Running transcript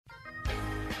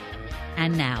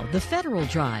And now, The Federal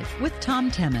Drive with Tom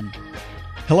Temin.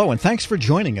 Hello, and thanks for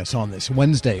joining us on this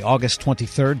Wednesday, August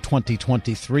 23rd,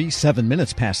 2023, 7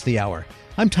 minutes past the hour.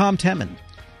 I'm Tom Temin.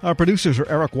 Our producers are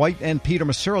Eric White and Peter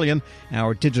Masurlian.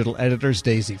 Our digital editors,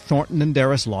 Daisy Thornton and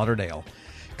Darius Lauderdale.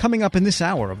 Coming up in this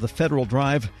hour of The Federal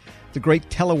Drive, the great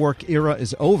telework era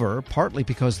is over, partly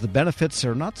because the benefits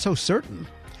are not so certain.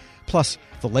 Plus,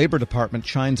 the Labor Department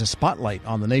shines a spotlight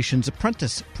on the nation's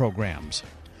apprentice programs.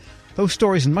 Those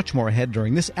stories and much more ahead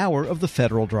during this hour of The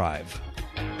Federal Drive.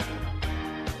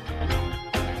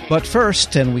 But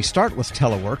first, and we start with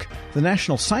telework, the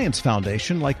National Science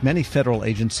Foundation, like many federal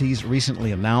agencies,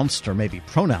 recently announced, or maybe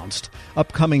pronounced,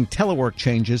 upcoming telework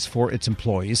changes for its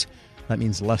employees. That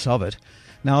means less of it.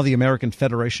 Now the American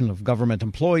Federation of Government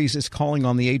Employees is calling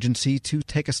on the agency to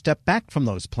take a step back from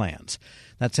those plans.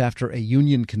 That's after a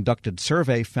union-conducted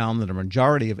survey found that a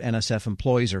majority of NSF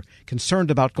employees are concerned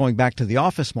about going back to the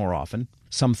office more often.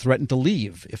 Some threaten to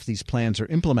leave if these plans are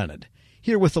implemented.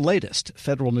 Here with the latest,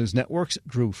 Federal News Network's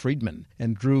Drew Friedman.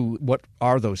 And Drew, what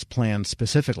are those plans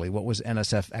specifically? What was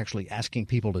NSF actually asking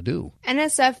people to do?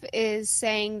 NSF is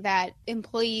saying that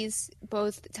employees,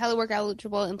 both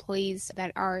telework-eligible employees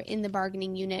that are in the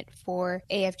bargaining unit for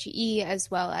AFGE as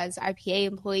well as IPA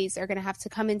employees, are going to have to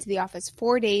come into the office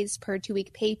 4 days per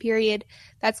 2-week pay period.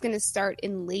 That's going to start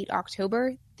in late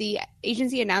October. The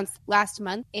agency announced last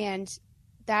month, and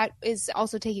that is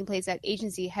also taking place at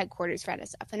agency headquarters for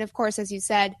NSF. And of course, as you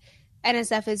said,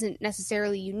 NSF isn't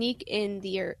necessarily unique in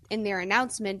their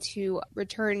announcement to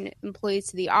return employees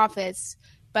to the office,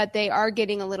 but they are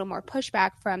getting a little more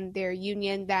pushback from their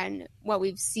union than what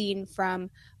we've seen from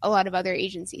a lot of other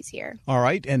agencies here. All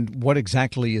right. And what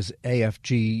exactly is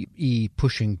AFGE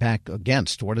pushing back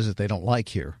against? What is it they don't like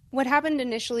here? What happened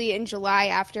initially in July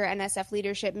after NSF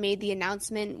leadership made the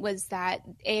announcement was that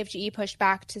AFGE pushed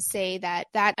back to say that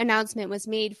that announcement was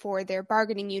made for their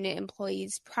bargaining unit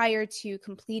employees prior to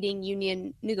completing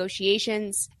union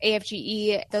negotiations.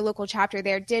 AFGE, the local chapter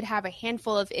there, did have a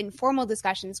handful of informal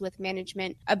discussions with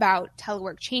management about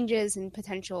telework changes and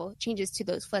potential changes to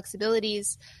those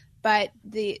flexibilities. But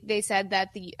they said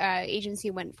that the agency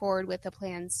went forward with the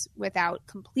plans without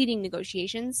completing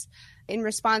negotiations. In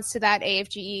response to that,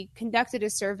 AFGE conducted a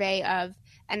survey of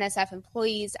NSF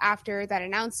employees after that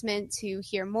announcement to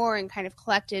hear more and kind of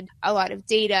collected a lot of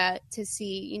data to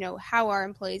see, how are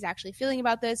employees actually feeling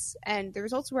about this? And the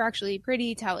results were actually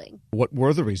pretty telling. What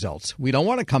were the results? We don't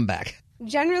want to come back.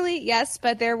 Generally, yes,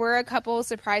 but there were a couple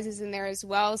surprises in there as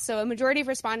well. So a majority of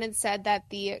respondents said that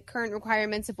the current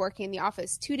requirements of working in the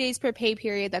office 2 days per pay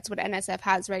period, that's what NSF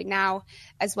has right now,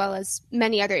 as well as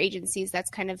many other agencies, that's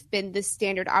kind of been the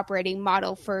standard operating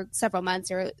model for several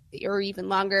months or even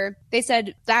longer. They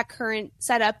said that current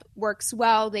setup works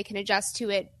well, they can adjust to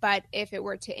it, but if it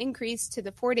were to increase to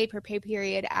the 4 day per pay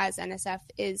period as NSF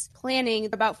is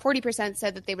planning, about 40%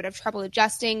 said that they would have trouble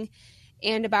adjusting.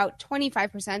 And about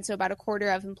 25%, so about a quarter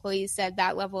of employees said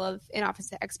that level of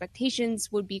in-office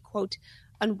expectations would be, quote,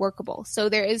 unworkable. So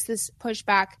there is this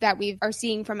pushback that we are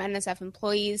seeing from NSF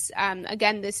employees.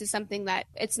 Again, this is something that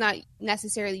it's not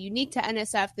necessarily unique to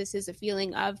NSF. This is a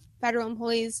feeling of federal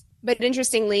employees. But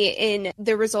interestingly, in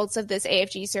the results of this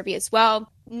AFG survey as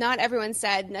well, not everyone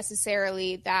said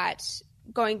necessarily that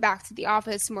going back to the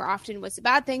office more often was a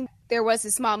bad thing. There was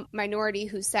a small minority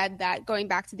who said that going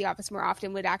back to the office more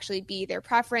often would actually be their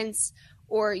preference,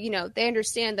 or, they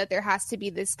understand that there has to be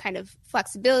this kind of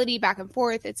flexibility back and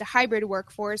forth. It's a hybrid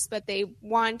workforce, but they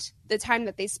want the time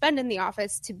that they spend in the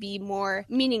office to be more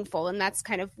meaningful. And that's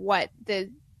kind of what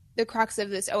the crux of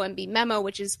this OMB memo,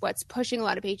 which is what's pushing a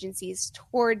lot of agencies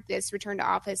toward this return to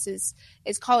office is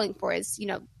calling for, is,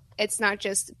 it's not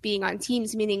just being on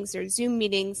Teams meetings or Zoom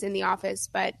meetings in the office,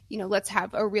 but, let's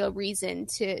have a real reason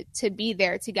to be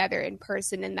there together in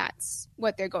person. And that's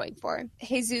what they're going for.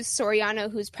 Jesus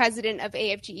Soriano, who's president of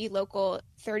AFGE Local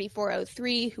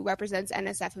 3403, who represents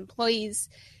NSF employees,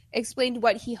 explained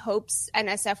what he hopes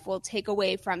NSF will take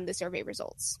away from the survey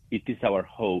results. It is our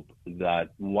hope that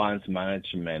once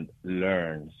management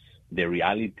learns the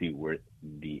reality where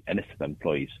the NSF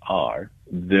employees are,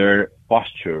 their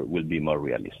posture will be more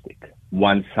realistic.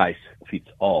 One size fits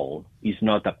all is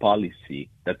not a policy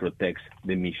that protects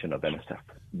the mission of NSF.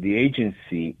 The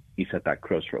agency is at a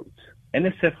crossroads.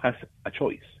 NSF has a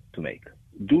choice to make.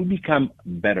 Do we become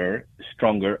better,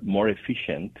 stronger, more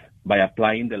efficient by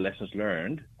applying the lessons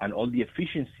learned and all the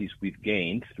efficiencies we've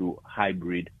gained through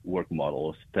hybrid work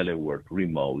models, telework,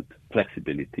 remote,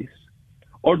 flexibilities?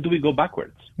 Or do we go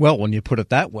backwards? Well, when you put it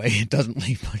that way, it doesn't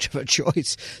leave much of a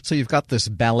choice. So you've got this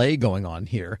ballet going on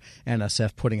here.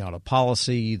 NSF putting out a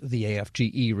policy, the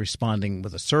AFGE responding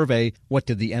with a survey. What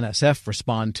did the NSF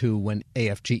respond to when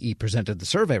AFGE presented the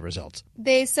survey results?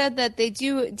 They said that they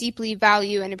do deeply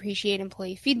value and appreciate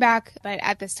employee feedback, but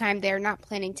at this time they're not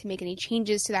planning to make any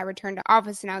changes to that return to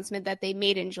office announcement that they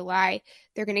made in July.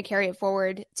 They're going to carry it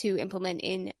forward to implement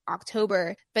in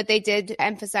October. But they did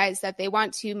emphasize that they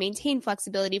want to maintain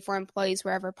flexibility for employees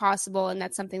wherever possible, and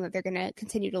that's something that they're going to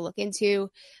continue to look into.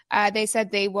 They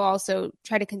said they will also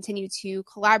try to continue to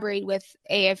collaborate with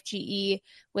AFGE,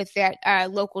 with that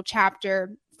local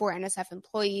chapter for NSF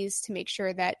employees to make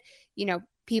sure that,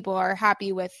 people are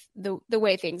happy with the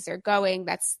way things are going.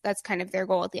 That's kind of their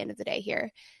goal at the end of the day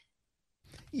here.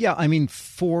 Yeah,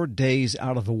 4 days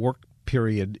out of the work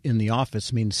period in the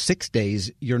office means 6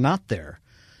 days you're not there.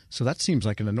 So that seems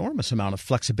like an enormous amount of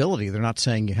flexibility. They're not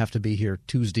saying you have to be here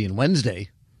Tuesday and Wednesday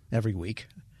every week,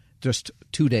 just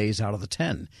 2 days out of the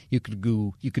 10. You could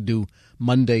do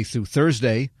Monday through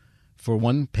Thursday for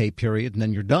one pay period, and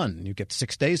then you're done. You get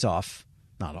 6 days off,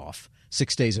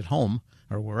 6 days at home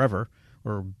or wherever,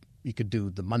 or you could do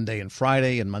the Monday and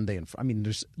Friday and Monday and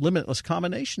there's limitless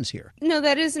combinations here. No,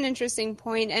 that is an interesting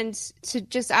point. And to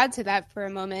just add to that for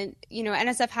a moment,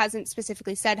 NSF hasn't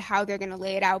specifically said how they're going to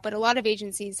lay it out, but a lot of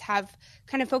agencies have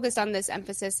kind of focused on this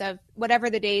emphasis of whatever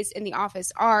the days in the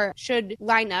office are should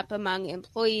line up among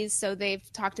employees. So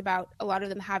they've talked about a lot of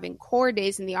them having core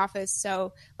days in the office.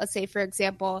 So let's say, for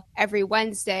example, every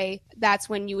Wednesday, that's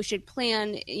when you should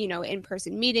plan,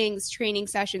 in-person meetings, training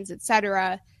sessions,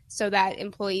 etc., so that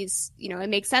employees, it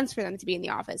makes sense for them to be in the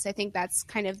office. I think that's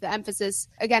kind of the emphasis.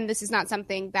 Again, this is not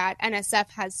something that NSF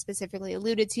has specifically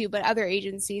alluded to, but other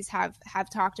agencies have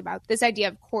talked about this idea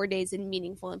of core days and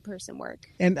meaningful in-person work.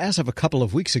 And as of a couple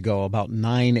of weeks ago, about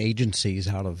 9 agencies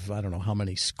out of I don't know how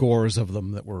many scores of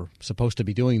them that were supposed to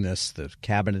be doing this, the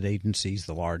cabinet agencies,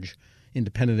 the large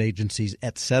independent agencies,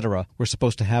 etc., were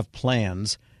supposed to have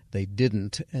plans. They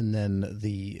didn't, and then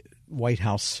the White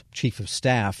House Chief of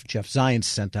Staff, Jeff Zients,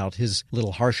 sent out his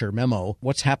little harsher memo.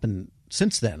 What's happened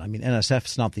since then?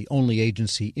 NSF's not the only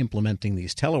agency implementing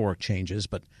these telework changes,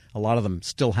 but a lot of them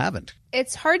still haven't.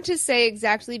 It's hard to say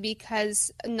exactly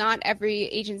because not every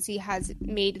agency has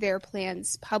made their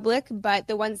plans public, but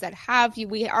the ones that have,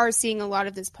 we are seeing a lot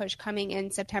of this push coming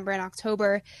in September and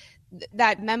October.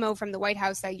 That memo from the White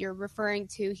House that you're referring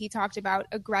to, he talked about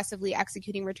aggressively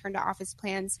executing return to office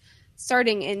plans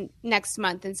starting in next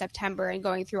month in September and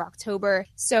going through October.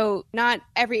 So not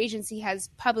every agency has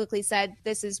publicly said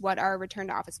this is what our return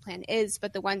to office plan is,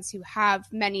 but the ones who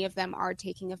have, many of them are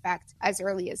taking effect as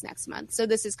early as next month. So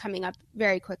this is coming up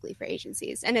very quickly for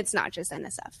agencies, and it's not just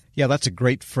NSF. Yeah, that's a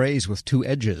great phrase with two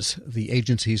edges. The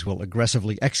agencies will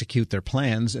aggressively execute their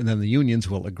plans, and then the unions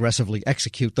will aggressively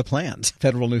execute the plans.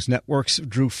 Federal News Network's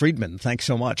Drew Friedman, thanks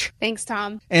so much. Thanks,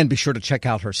 Tom. And be sure to check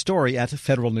out her story at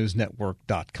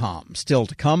federalnewsnetwork.com. Still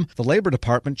to come, the Labor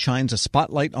Department shines a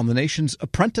spotlight on the nation's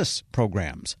apprentice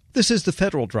programs. This is the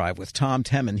Federal Drive with Tom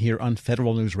Temin here on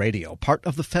Federal News Radio, part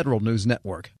of the Federal News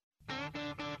Network.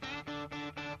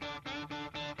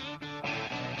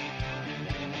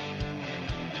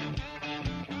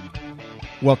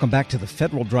 Welcome back to the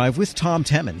Federal Drive with Tom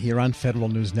Temin here on Federal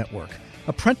News Network.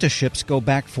 Apprenticeships go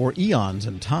back for eons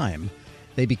in time.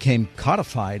 They became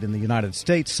codified in the United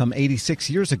States some 86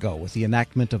 years ago with the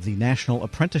enactment of the National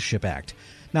Apprenticeship Act.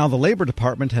 Now, the Labor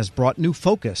Department has brought new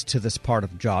focus to this part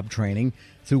of job training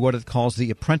through what it calls the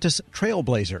Apprentice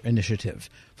Trailblazer Initiative.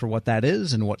 For what that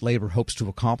is and what Labor hopes to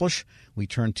accomplish, we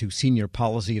turn to Senior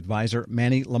Policy Advisor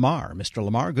Manny Lamar. Mr.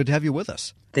 Lamar, good to have you with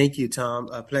us. Thank you, Tom.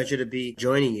 A pleasure to be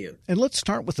joining you. And let's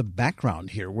start with the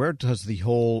background here. Where does the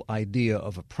whole idea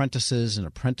of apprentices and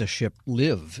apprenticeship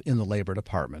live in the Labor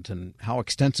Department, and how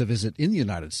extensive is it in the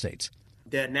United States?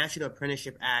 The National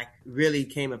Apprenticeship Act really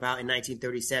came about in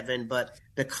 1937, but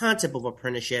the concept of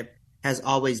apprenticeship has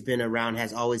always been around,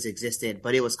 has always existed,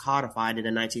 but it was codified in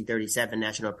the 1937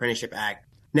 National Apprenticeship Act.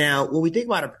 Now, when we think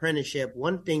about apprenticeship,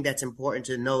 one thing that's important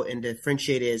to note and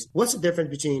differentiate is what's the difference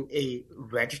between a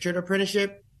registered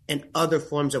apprenticeship and other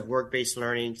forms of work-based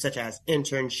learning, such as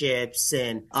internships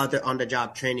and other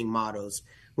on-the-job training models.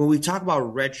 When we talk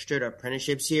about registered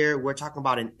apprenticeships here, we're talking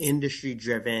about an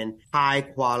industry-driven,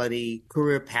 high-quality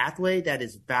career pathway that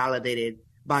is validated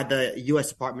by the U.S.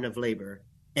 Department of Labor.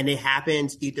 And it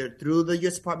happens either through the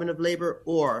U.S. Department of Labor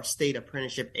or state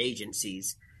apprenticeship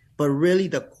agencies. But really,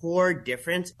 the core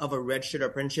difference of a registered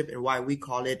apprenticeship and why we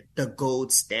call it the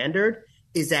gold standard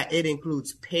is that it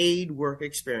includes paid work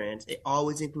experience. It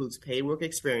always includes paid work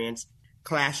experience,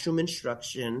 classroom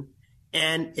instruction,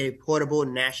 and a portable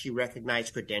nationally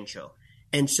recognized credential.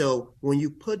 And so when you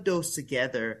put those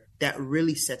together, that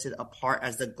really sets it apart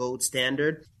as the gold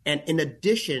standard. And in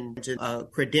addition to a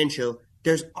credential,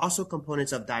 there's also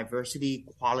components of diversity,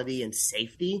 quality, and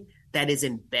safety that is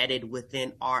embedded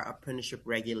within our apprenticeship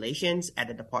regulations at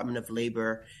the Department of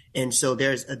Labor. And so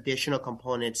there's additional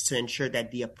components to ensure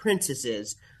that the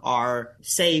apprentices are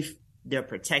safe, they're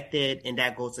protected, and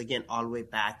that goes, again, all the way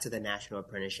back to the National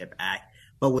Apprenticeship Act.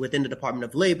 But within the Department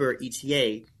of Labor,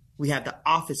 ETA, we have the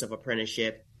Office of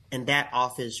Apprenticeship, and that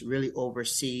office really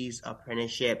oversees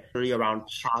apprenticeship really around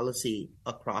policy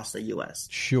across the U.S.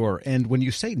 Sure. And when you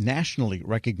say nationally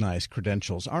recognized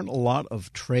credentials, aren't a lot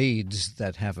of trades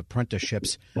that have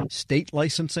apprenticeships state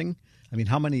licensing? I mean,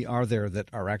 how many are there that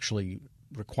are actually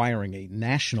requiring a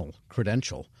national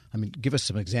credential? I mean, give us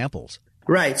some examples.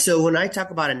 Right. So when I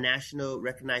talk about a national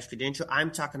recognized credential,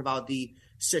 I'm talking about the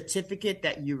certificate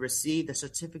that you receive, the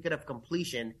certificate of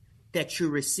completion that you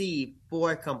receive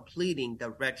for completing the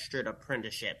registered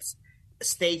apprenticeships.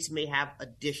 States may have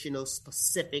additional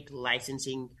specific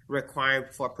licensing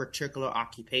requirements for particular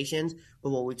occupations, but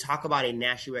when we talk about a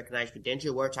nationally recognized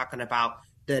credential, we're talking about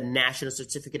the national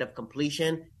certificate of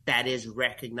completion that is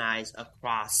recognized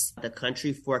across the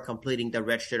country for completing the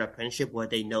registered apprenticeship, where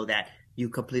they know that you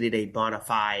completed a bona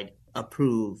fide,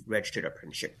 approved registered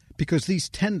apprenticeship. Because these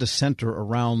tend to center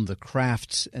around the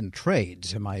crafts and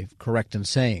trades, am I correct in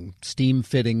saying? Steam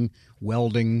fitting,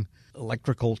 welding,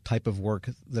 electrical type of work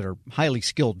that are highly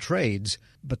skilled trades,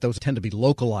 but those tend to be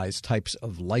localized types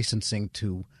of licensing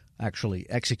to actually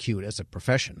execute as a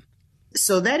profession.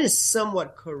 So that is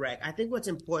somewhat correct. I think what's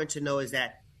important to know is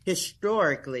that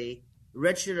historically,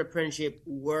 registered apprenticeship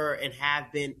were and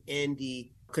have been in the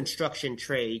construction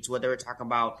trades, whether we're talking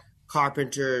about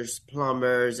carpenters,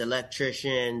 plumbers,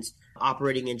 electricians,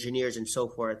 operating engineers, and so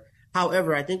forth.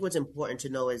 However, I think what's important to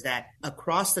know is that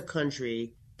across the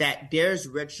country, that there's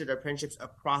registered apprenticeships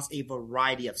across a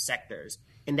variety of sectors,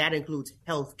 and that includes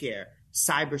healthcare,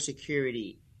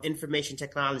 cybersecurity, information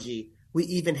technology. We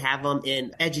even have them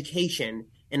in education,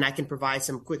 and I can provide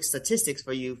some quick statistics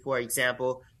for you, for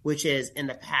example, which is in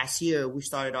the past year, we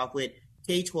started off with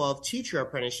K-12 teacher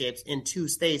apprenticeships in 2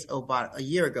 states about a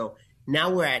year ago.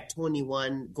 Now we're at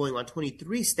 21, going on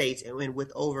 23 states, and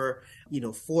with over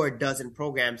 4 dozen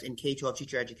programs in K-12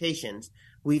 teacher educations.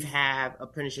 We have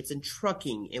apprenticeships in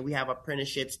trucking, and we have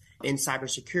apprenticeships in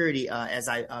cybersecurity, as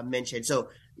I mentioned. So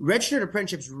registered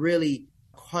apprenticeships really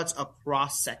cuts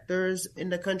across sectors in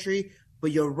the country.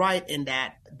 But you're right in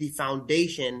that the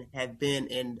foundation have been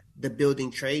in the building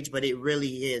trades, but it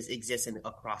really is existing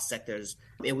across sectors.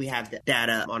 And we have the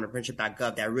data on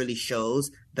apprenticeship.gov that really shows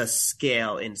the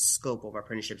scale and scope of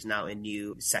apprenticeships now in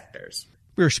new sectors.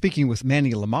 We're speaking with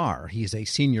Manny Lamar. He's a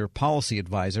senior policy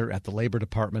advisor at the Labor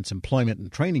Department's Employment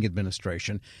and Training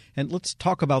Administration. And let's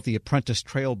talk about the Apprentice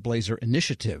Trailblazer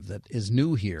Initiative that is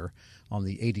new here on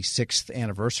the 86th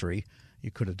anniversary. You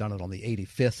could have done it on the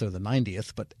 85th or the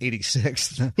 90th, but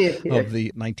 86th of the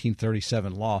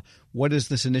 1937 law. What is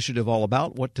this initiative all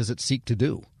about? What does it seek to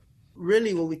do?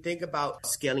 Really, when we think about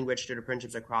scaling registered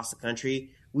apprenticeships across the country,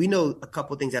 we know a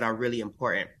couple of things that are really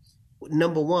important.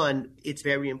 Number one, it's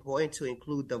very important to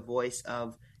include the voice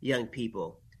of young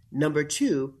people. Number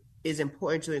two, is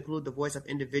important to include the voice of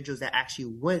individuals that actually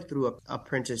went through an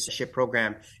apprenticeship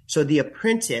program. So the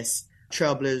Apprentice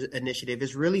Trailblazer Initiative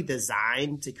is really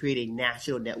designed to create a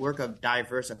national network of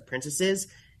diverse apprentices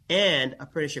and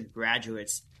apprenticeship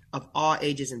graduates of all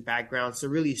ages and backgrounds to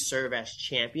really serve as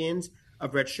champions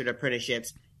of registered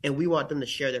apprenticeships. And we want them to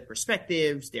share their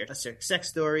perspectives, their success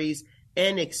stories,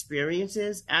 and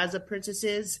experiences as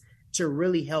apprentices to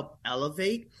really help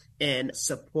elevate and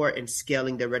support in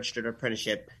scaling the registered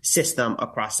apprenticeship system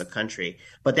across the country.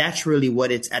 But that's really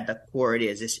what it's at the core it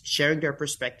is sharing their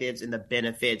perspectives and the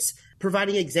benefits,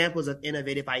 providing examples of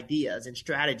innovative ideas and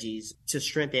strategies to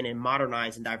strengthen and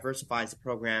modernize and diversify the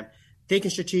program,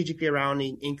 thinking strategically around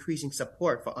increasing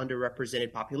support for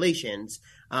underrepresented populations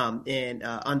and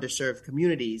underserved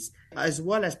communities, as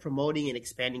well as promoting and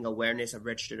expanding awareness of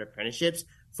registered apprenticeships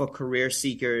for career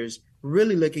seekers,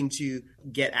 really looking to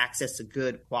get access to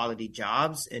good quality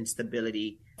jobs and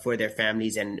stability for their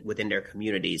families and within their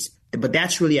communities. But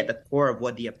that's really at the core of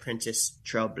what the Apprentice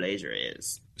Trailblazer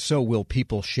is. So will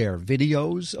people share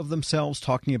videos of themselves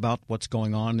talking about what's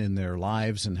going on in their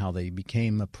lives and how they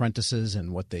became apprentices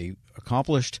and what they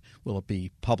accomplished? Will it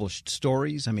be published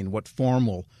stories? I mean, what form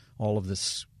will all of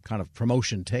this kind of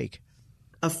promotion take?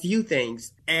 A few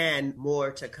things and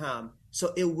more to come.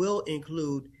 So it will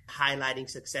include highlighting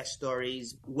success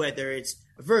stories, whether it's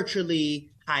virtually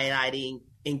highlighting,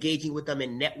 engaging with them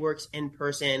in networks,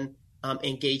 in-person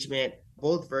engagement,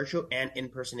 both virtual and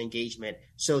in-person engagement.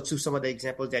 So to some of the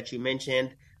examples that you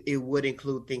mentioned, it would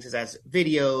include things as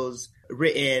videos,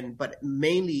 written, but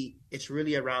mainly it's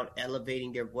really around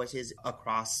elevating their voices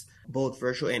across both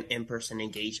virtual and in-person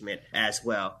engagement as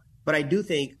well. But I do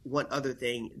think one other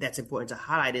thing that's important to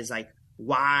highlight is like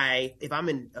why, if I'm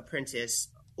an apprentice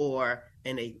or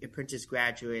an apprentice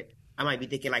graduate, I might be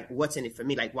thinking like, what's in it for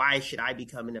me? Like, why should I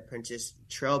become an apprentice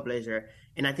trailblazer?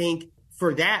 And I think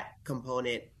for that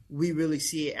component, we really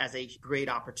see it as a great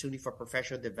opportunity for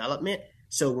professional development.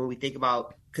 So when we think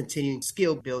about continuing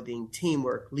skill building,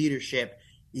 teamwork, leadership,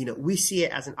 we see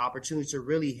it as an opportunity to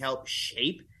really help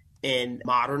shape and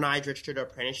modernize registered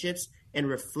apprenticeships and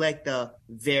reflect the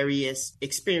various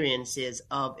experiences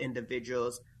of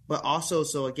individuals, but also,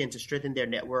 so again, to strengthen their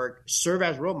network, serve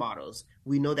as role models.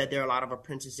 We know that there are a lot of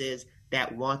apprentices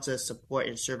that want to support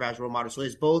and serve as role models. So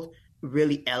it's both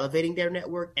really elevating their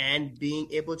network and being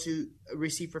able to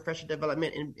receive professional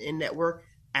development in network,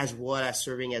 as well as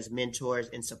serving as mentors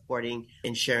and supporting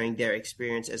and sharing their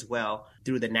experience as well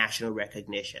through the national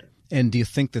recognition. And do you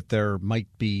think that there might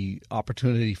be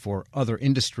opportunity for other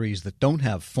industries that don't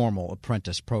have formal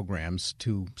apprentice programs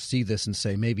to see this and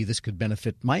say, maybe this could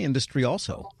benefit my industry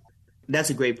also? That's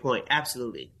a great point.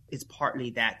 Absolutely. It's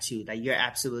partly that too. Like you're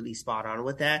absolutely spot on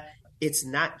with that. It's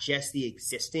not just the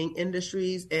existing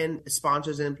industries and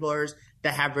sponsors and employers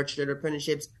that have registered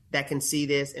apprenticeships that can see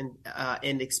this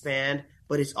and expand,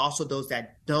 but it's also those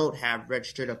that don't have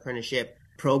registered apprenticeship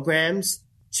programs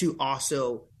to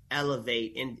also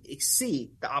elevate and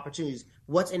exceed the opportunities.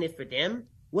 What's in it for them?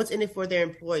 What's in it for their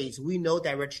employees? We know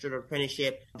that registered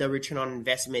apprenticeship, the return on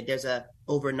investment, there's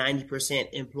over 90%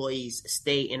 employees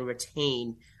stay and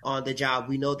retain on the job.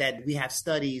 We know that we have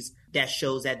studies that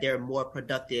shows that they're more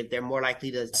productive. They're more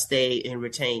likely to stay and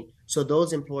retain. So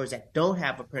those employers that don't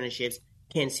have apprenticeships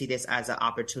can see this as an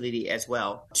opportunity as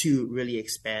well to really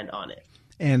expand on it.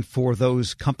 And for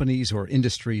those companies or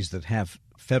industries that have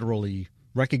federally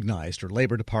recognized or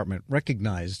Labor Department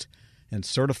recognized and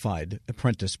certified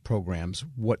apprentice programs,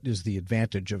 what is the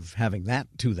advantage of having that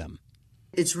to them?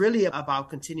 It's really about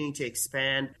continuing to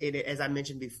expand it, as I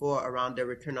mentioned before, around the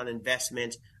return on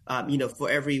investment. For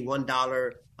every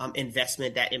 $1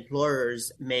 investment that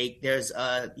employers make, there's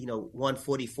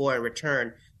 $1.44 in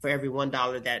return. For every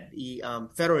 $1 that the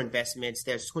federal investments,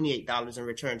 there's $28 in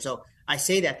return. So I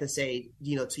say that to say,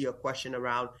 to your question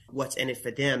around what's in it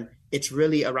for them, it's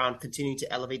really around continuing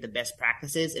to elevate the best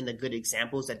practices and the good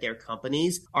examples that their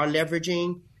companies are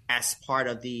leveraging as part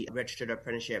of the registered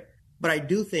apprenticeship. But I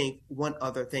do think one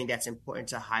other thing that's important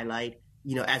to highlight,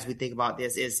 as we think about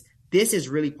this is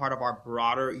really part of our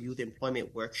broader youth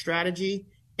employment work strategy.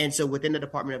 And so within the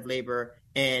Department of Labor,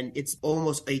 and it's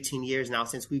almost 18 years now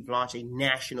since we've launched a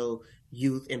national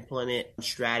youth employment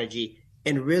strategy.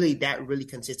 And really, that really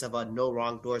consists of a no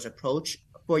wrong doors approach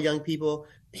for young people,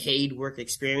 paid work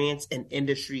experience, and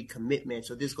industry commitment.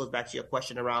 So this goes back to your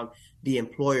question around the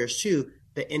employers too,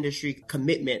 the industry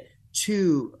commitment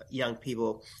to young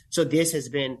people. So this has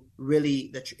been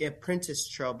really the Apprentice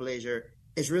Trailblazer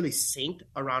is really synced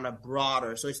around a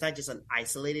broader, so it's not just an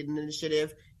isolated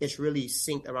initiative, it's really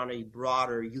synced around a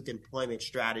broader youth employment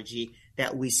strategy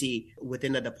that we see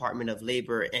within the Department of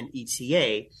Labor and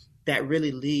ETA that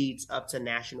really leads up to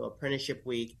National Apprenticeship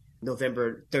Week,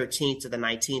 November 13th to the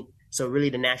 19th. So really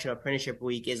the National Apprenticeship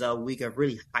Week is a week of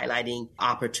really highlighting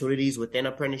opportunities within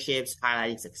apprenticeships,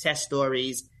 highlighting success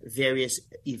stories, various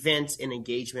events and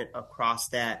engagement across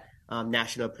that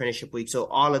National Apprenticeship Week. So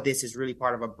all of this is really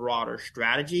part of a broader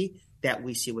strategy that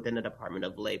we see within the Department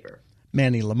of Labor.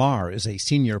 Manny Lamar is a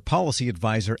senior policy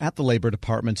advisor at the Labor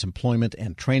Department's Employment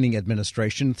and Training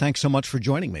Administration. Thanks so much for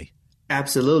joining me.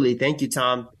 Absolutely. Thank you,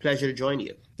 Tom. Pleasure to join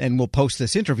you. And we'll post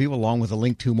this interview along with a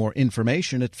link to more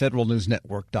information at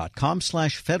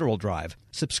federalnewsnetwork.com/Federal Drive.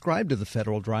 Subscribe to the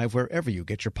Federal Drive wherever you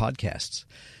get your podcasts.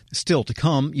 Still to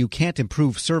come, you can't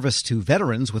improve service to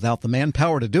veterans without the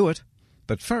manpower to do it.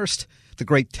 But first, the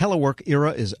great telework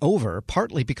era is over,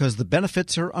 partly because the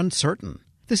benefits are uncertain.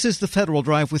 This is the Federal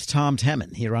Drive with Tom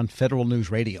Temin here on Federal News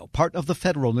Radio, part of the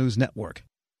Federal News Network.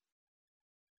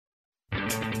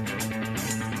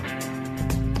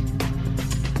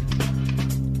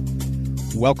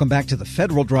 Welcome back to the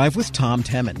Federal Drive with Tom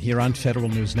Temin here on Federal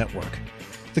News Network.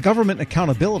 The Government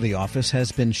Accountability Office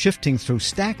has been shifting through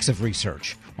stacks of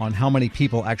research on how many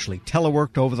people actually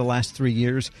teleworked over the last 3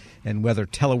 years and whether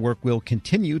telework will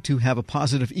continue to have a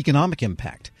positive economic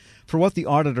impact. For what the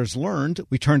auditors learned,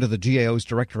 we turn to the GAO's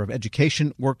Director of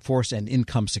Education, Workforce, and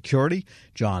Income Security,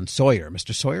 John Sawyer.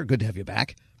 Mr. Sawyer, good to have you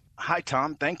back. Hi,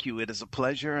 Tom. Thank you. It is a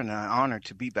pleasure and an honor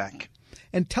to be back.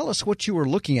 And tell us what you were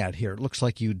looking at here. It looks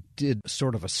like you did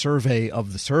sort of a survey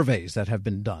of the surveys that have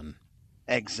been done.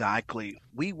 Exactly.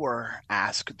 We were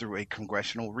asked through a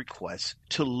congressional request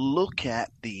to look at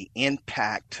the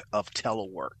impact of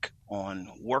telework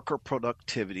on worker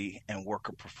productivity and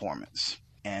worker performance.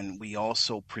 And we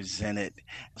also presented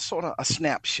sort of a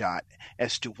snapshot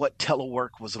as to what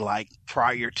telework was like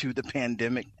prior to the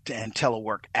pandemic and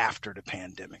telework after the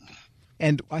pandemic.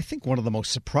 And I think one of the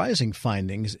most surprising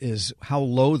findings is how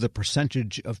low the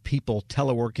percentage of people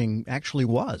teleworking actually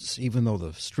was, even though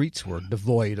the streets were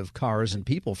devoid of cars and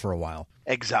people for a while.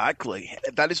 Exactly.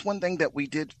 That is one thing that we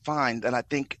did find, that I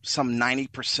think some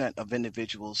 90% of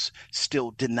individuals still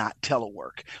did not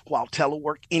telework. While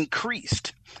telework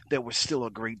increased, there was still a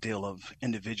great deal of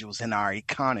individuals in our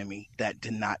economy that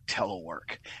did not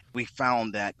telework. We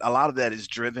found that a lot of that is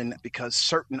driven because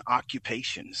certain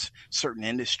occupations, certain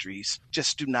industries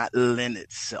just do not lend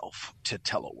itself to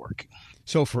teleworking.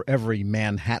 So for every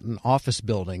Manhattan office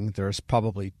building, there's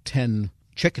probably 10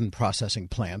 chicken processing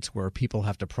plants where people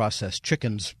have to process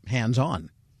chickens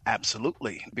hands-on.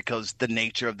 Absolutely, because the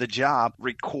nature of the job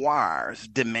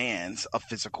demands a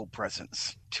physical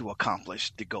presence to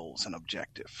accomplish the goals and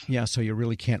objective. Yeah, so you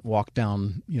really can't walk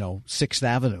down, 6th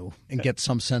Avenue and get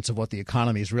some sense of what the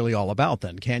economy is really all about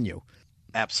then, can you?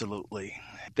 Absolutely.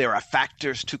 There are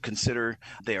factors to consider.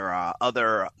 There are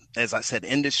other, as I said,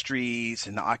 industries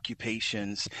and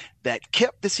occupations that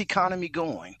kept this economy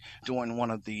going during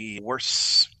one of the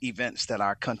worst events that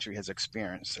our country has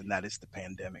experienced, and that is the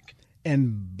pandemic.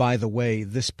 And by the way,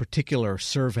 this particular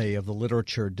survey of the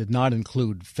literature did not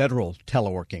include federal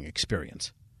teleworking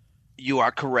experience. You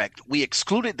are correct. We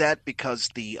excluded that because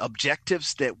the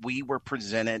objectives that we were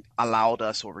presented allowed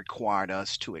us or required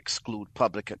us to exclude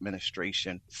public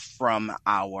administration from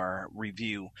our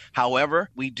review. However,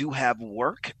 we do have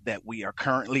work that we are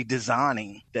currently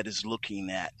designing that is looking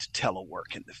at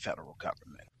telework in the federal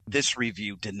government. This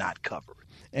review did not cover it.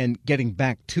 And getting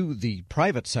back to the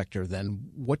private sector then,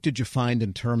 what did you find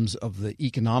in terms of the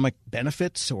economic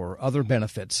benefits or other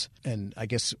benefits? And I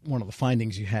guess one of the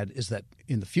findings you had is that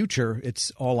in the future,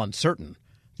 it's all uncertain,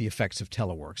 the effects of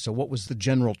telework. So what was the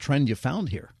general trend you found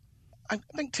here? I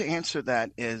think to answer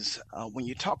that is when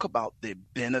you talk about the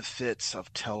benefits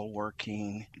of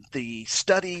teleworking, the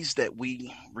studies that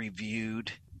we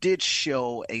reviewed did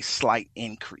show a slight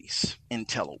increase in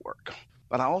telework.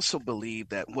 But I also believe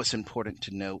that what's important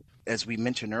to note, as we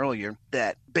mentioned earlier,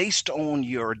 that based on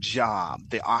your job,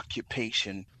 the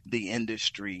occupation, the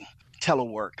industry,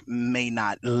 telework may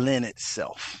not lend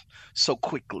itself so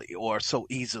quickly or so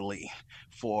easily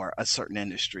for a certain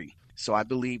industry. So I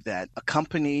believe that a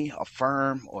company, a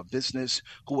firm, or a business,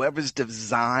 whoever's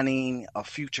designing a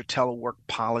future telework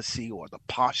policy or the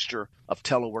posture of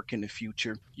telework in the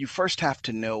future, you first have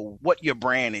to know what your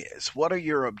brand is. What are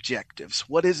your objectives?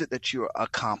 What is it that you're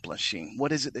accomplishing?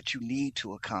 What is it that you need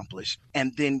to accomplish?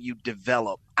 And then you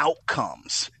develop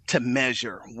outcomes to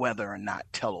measure whether or not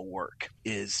telework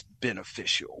is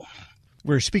beneficial.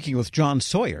 We're speaking with John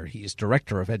Sawyer. He's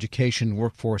Director of Education,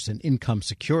 Workforce, and Income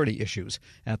Security Issues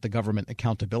at the Government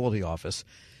Accountability Office.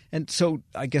 And so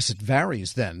I guess it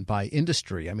varies then by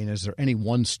industry. I mean, is there any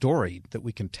one story that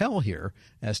we can tell here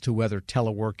as to whether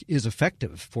telework is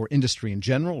effective for industry in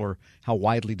general, or how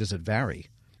widely does it vary?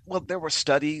 Well, there were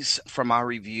studies from our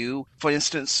review, for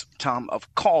instance, Tom,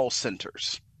 of call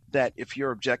centers, that if your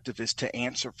objective is to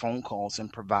answer phone calls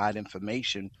and provide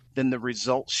information, then the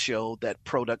results show that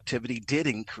productivity did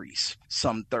increase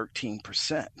some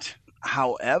 13%.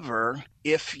 However,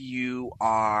 if you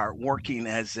are working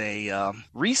as a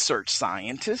research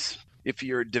scientist, if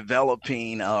you're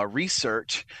developing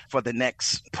research for the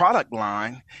next product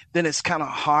line, then it's kind of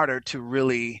harder to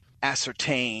really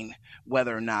ascertain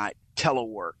whether or not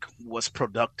telework was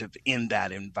productive in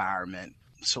that environment.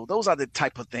 So those are the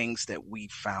type of things that we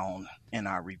found in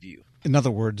our review. In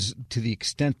other words, to the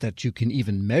extent that you can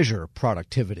even measure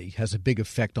productivity has a big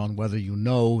effect on whether you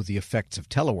know the effects of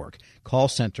telework. Call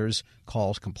centers,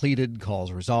 calls completed,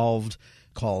 calls resolved,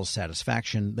 calls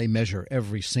satisfaction, they measure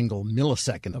every single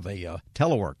millisecond of a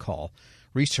telework call.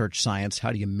 Research science,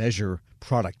 how do you measure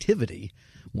productivity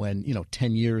when,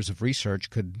 10 years of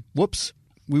research could, whoops,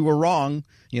 we were wrong.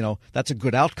 That's a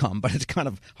good outcome, but it's kind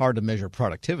of hard to measure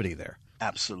productivity there.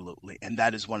 Absolutely. And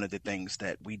that is one of the things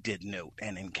that we did note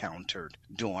and encountered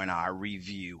during our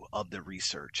review of the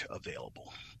research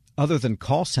available. Other than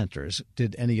call centers,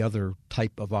 did any other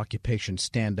type of occupation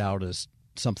stand out as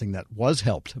something that was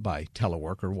helped by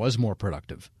telework or was more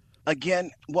productive? Again,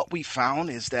 what we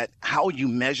found is that how you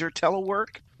measure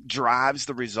telework drives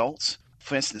the results.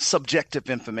 for instance, subjective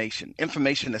information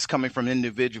that's coming from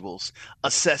individuals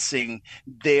assessing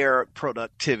their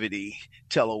productivity,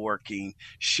 teleworking,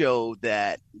 show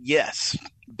that, yes,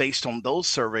 based on those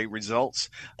survey results,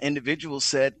 individuals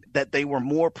said that they were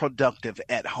more productive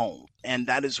at home. And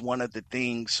that is one of the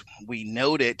things we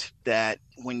noted, that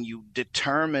when you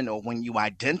determine or when you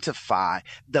identify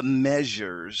the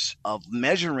measures of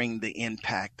measuring the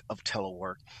impact of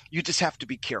telework, you just have to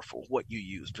be careful what you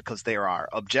use, because there are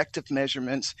objective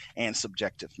measurements and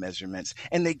subjective measurements,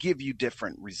 and they give you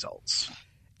different results.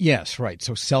 Yes, right.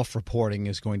 So self-reporting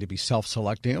is going to be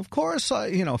self-selecting. Of course,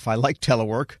 if I like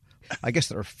telework, I guess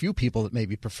there are a few people that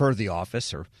maybe prefer the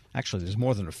office, or actually there's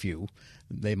more than a few.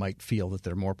 They might feel that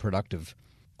they're more productive.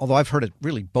 Although I've heard it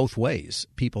really both ways.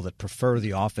 People that prefer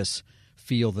the office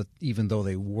feel that even though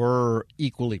they were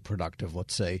equally productive,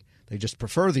 let's say, they just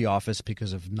prefer the office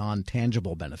because of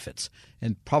non-tangible benefits.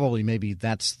 And probably maybe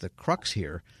that's the crux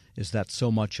here, is that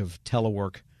so much of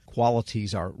telework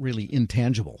qualities are really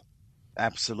intangible.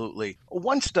 Absolutely.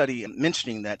 One study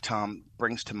mentioning that, Tom,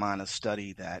 brings to mind a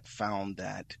study that found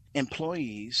that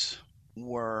employees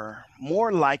were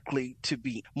more likely to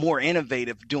be more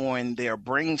innovative during their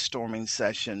brainstorming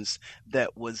sessions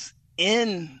that was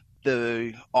in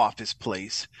the office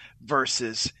place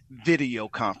versus video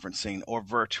conferencing or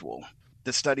virtual.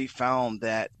 The study found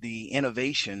that the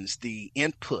innovations, the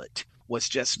input, was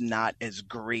just not as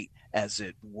great as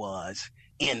it was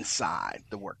inside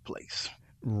the workplace.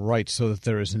 Right, so that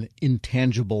there is an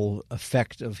intangible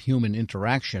effect of human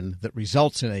interaction that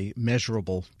results in a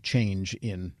measurable change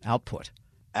in output.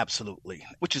 Absolutely,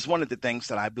 which is one of the things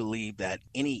that I believe that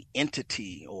any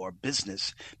entity or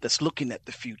business that's looking at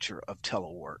the future of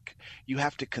telework, you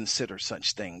have to consider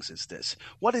such things as this.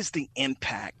 What is the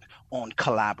impact on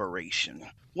collaboration?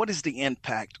 What is the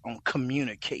impact on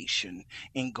communication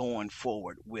in going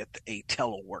forward with a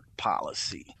telework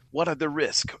policy? What are the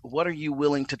risks? What are you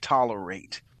willing to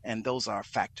tolerate? And those are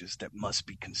factors that must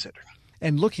be considered.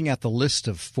 And looking at the list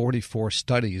of 44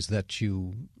 studies that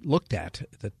you looked at,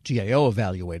 that GAO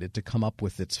evaluated to come up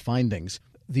with its findings,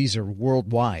 these are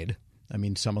worldwide. I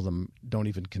mean, some of them don't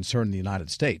even concern the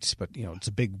United States, but, it's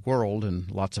a big world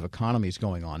and lots of economies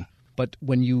going on. But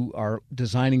when you are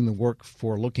designing the work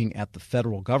for looking at the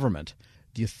federal government,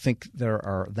 do you think there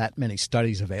are that many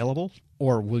studies available?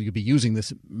 Or will you be using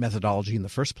this methodology in the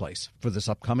first place for this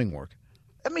upcoming work?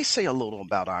 Let me say a little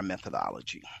about our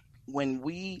methodology. When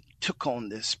we took on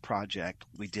this project,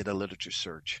 we did a literature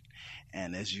search.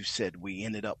 And as you said, we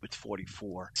ended up with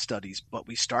 44 studies, but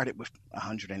we started with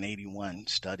 181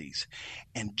 studies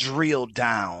and drilled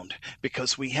down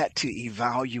because we had to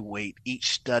evaluate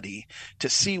each study to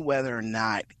see whether or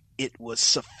not it was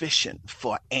sufficient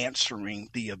for answering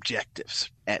the objectives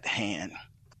at hand.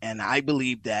 And I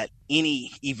believe that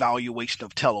any evaluation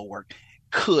of telework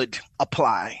could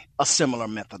apply a similar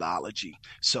methodology.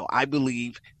 So I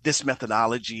believe this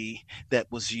methodology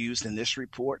that was used in this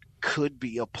report could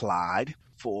be applied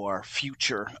for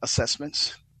future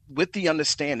assessments, with the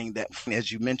understanding that, as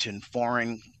you mentioned,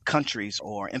 foreign countries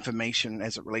or information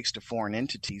as it relates to foreign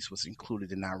entities was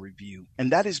included in our review.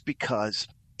 And that is because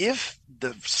if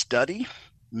the study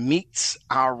meets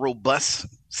our robust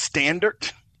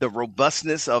standard, the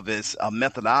robustness of its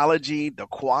methodology, the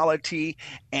quality,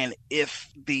 and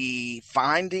if the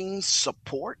findings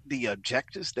support the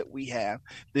objectives that we have,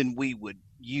 then we would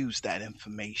use that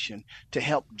information to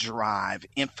help drive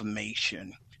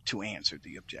information to answer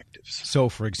the objectives. So,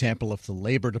 for example, if the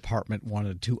Labor Department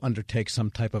wanted to undertake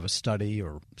some type of a study,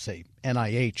 or say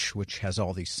NIH, which has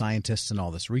all these scientists and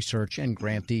all this research and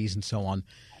grantees and so on,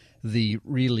 the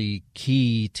really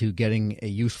key to getting a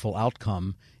useful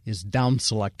outcome is down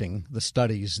selecting the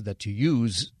studies that you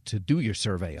use to do your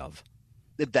survey of.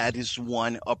 That is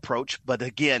one approach. But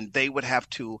again, they would have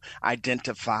to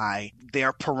identify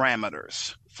their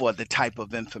parameters for the type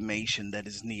of information that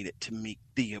is needed to meet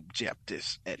the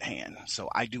objectives at hand. So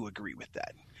I do agree with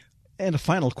that. And a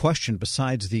final question,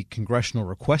 besides the congressional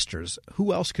requesters,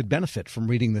 who else could benefit from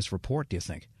reading this report, do you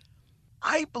think?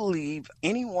 I believe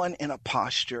anyone in a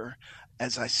posture,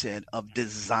 as I said, of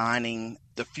designing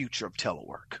the future of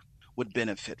telework would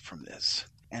benefit from this.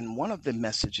 And one of the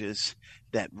messages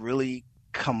that really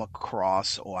come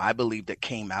across, or I believe that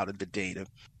came out of the data,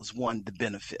 was one, the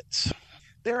benefits.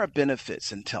 There are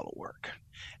benefits in telework.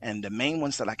 And the main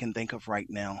ones that I can think of right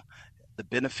now, the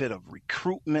benefit of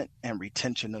recruitment and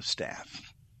retention of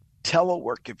staff.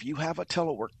 Telework, if you have a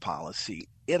telework policy,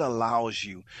 it allows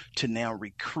you to now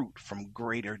recruit from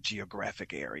greater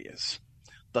geographic areas,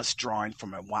 thus drawing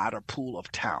from a wider pool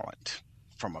of talent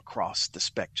from across the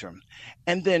spectrum.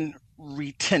 And then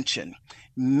retention.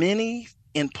 Many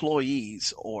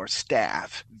employees or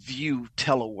staff view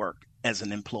telework as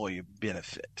an employee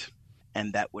benefit,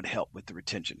 and that would help with the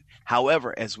retention.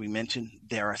 However, as we mentioned,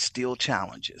 there are still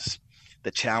challenges.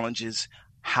 The challenge is,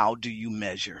 how do you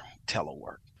measure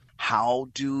telework? How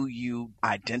do you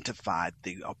identify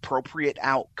the appropriate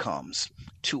outcomes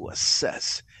to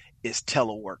assess, is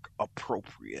telework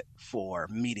appropriate for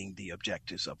meeting the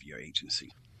objectives of your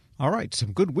agency? All right,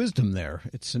 some good wisdom there.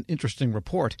 It's an interesting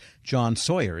report. John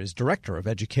Sawyer is Director of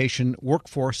Education,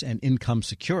 Workforce, and Income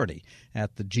Security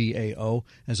at the GAO.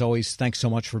 As always, thanks so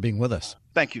much for being with us.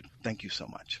 Thank you. Thank you so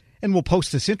much. And we'll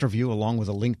post this interview along with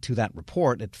a link to that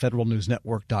report at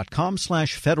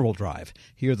federalnewsnetwork.com/Federal Drive.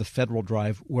 Hear the Federal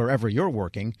Drive wherever you're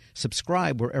working.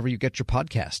 Subscribe wherever you get your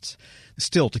podcasts.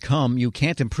 Still to come, you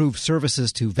can't improve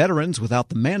services to veterans without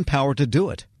the manpower to do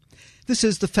it. This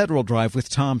is the Federal Drive with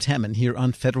Tom Temin here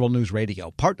on Federal News Radio,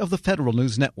 part of the Federal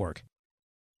News Network.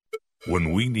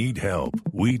 When we need help,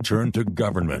 we turn to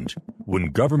government. When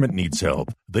government needs help,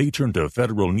 they turn to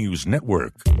Federal News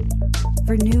Network.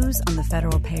 For news on the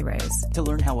federal pay raise. To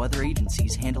learn how other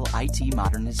agencies handle IT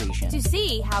modernization. To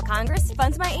see how Congress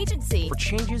funds my agency. For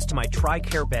changes to my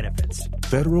TRICARE benefits.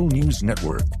 Federal News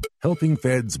Network, helping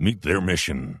feds meet their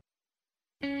mission.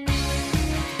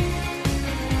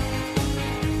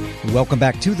 Welcome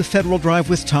back to the Federal Drive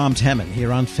with Tom Temin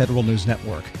here on Federal News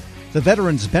Network. The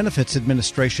Veterans Benefits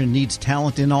Administration needs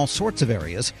talent in all sorts of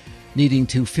areas. Needing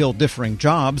to fill differing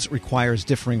jobs requires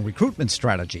differing recruitment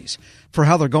strategies. For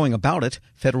how they're going about it,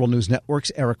 Federal News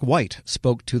Network's Eric White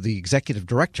spoke to the executive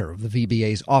director of the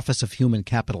VBA's Office of Human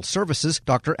Capital Services,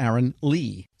 Dr. Aaron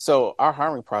Lee. So our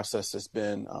hiring process has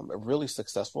been really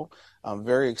successful. I'm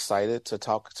very excited to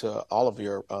talk to all of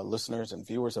your listeners and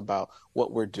viewers about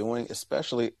what we're doing,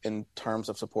 especially in terms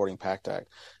of supporting PACT Act.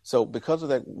 So because of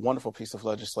that wonderful piece of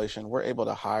legislation, we're able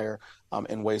to hire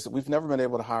in ways that we've never been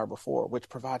able to hire before, which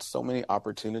provides so many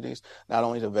opportunities, not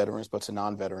only to veterans, but to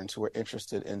non-veterans who are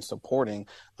interested in supporting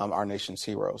our nation's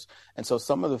heroes. And so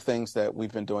some of the things that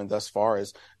we've been doing thus far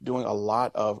is doing a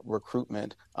lot of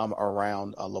recruitment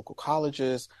around local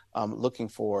colleges, looking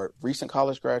for recent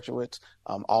college graduates,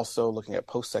 also looking at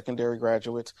post-secondary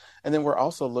graduates. And then we're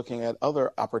also looking at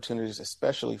other opportunities,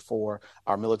 especially for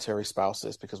our military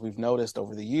spouses, because we've noticed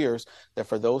over the years that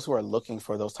for those who are looking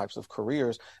for those types of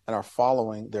careers and are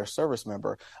following their service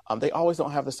member, they always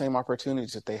don't have the same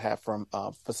opportunities that they have from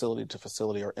facility to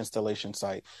facility or installation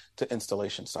site to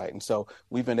installation site. And so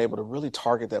we've been able to really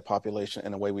target that population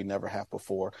in a way we never have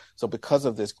before. So because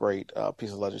of this great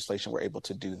piece of legislation, we're able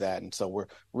to do that. And so we're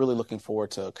really looking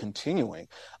forward to continuing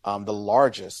the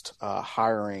largest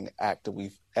hiring act that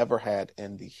we've ever had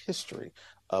in the history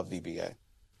of VBA.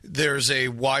 There's a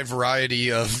wide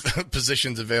variety of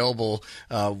positions available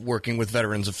working with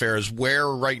Veterans Affairs. Where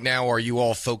right now are you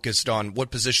all focused on?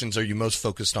 What positions are you most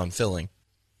focused on filling?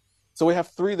 So we have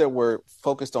three that we're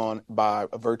focused on by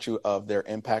virtue of their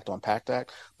impact on PACT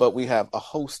Act, but we have a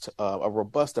host, a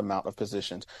robust amount of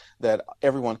positions that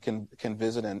everyone can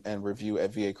visit and review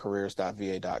at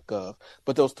vacareers.va.gov.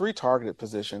 But those three targeted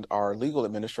positions are legal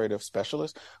administrative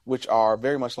specialists, which are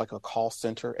very much like a call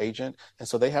center agent. And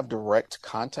so they have direct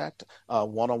contact,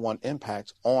 one-on-one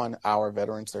impact on our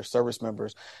veterans, their service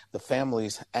members, the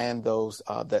families, and those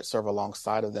that serve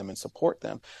alongside of them and support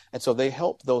them. And so they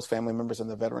help those family members and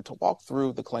the veteran to walk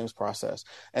through the claims process.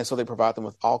 And so they provide them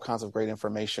with all kinds of great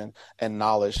information and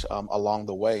knowledge along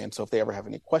the way. And so if they ever have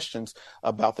any questions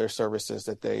about their services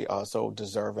that they so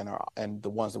deserve and the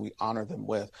ones that we honor them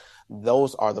with,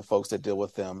 those are the folks that deal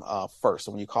with them first.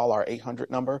 So when you call our 800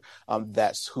 number,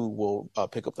 that's who will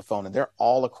pick up the phone. And they're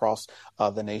all across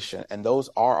the nation. And those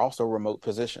are also remote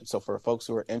positions. So for folks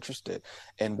who are interested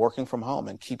in working from home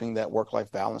and keeping that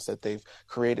work-life balance that they've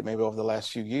created maybe over the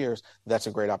last few years, that's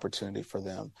a great opportunity for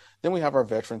them. Then we have our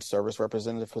veteran service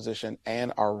representative position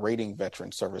and our rating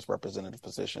veteran service representative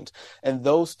positions. And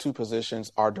those two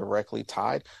positions are directly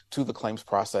tied to the claims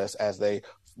process as they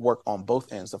work on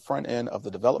both ends, the front end of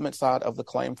the development side of the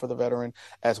claim for the veteran,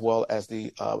 as well as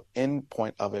the end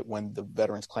point of it when the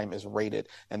veteran's claim is rated,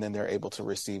 and then they're able to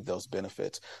receive those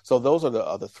benefits. So those are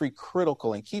the three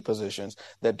critical and key positions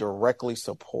that directly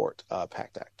support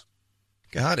PACT Act.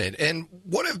 Got it. And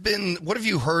what have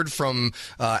you heard from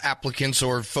applicants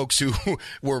or folks who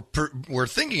were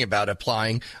thinking about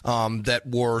applying that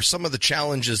were some of the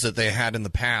challenges that they had in the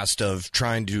past of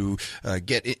trying to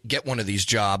get one of these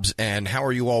jobs, and how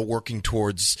are you all working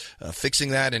towards fixing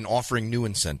that and offering new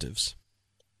incentives?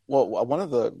 Well, one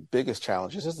of the biggest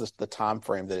challenges is the time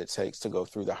frame that it takes to go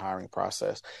through the hiring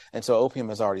process. And so OPM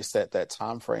has already set that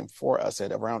time frame for us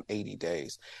at around 80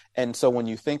 days. And so when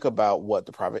you think about what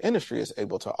the private industry is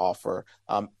able to offer,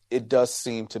 it does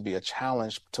seem to be a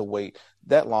challenge to wait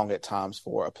that long at times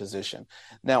for a position.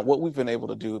 Now, what we've been able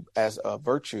to do as a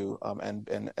virtue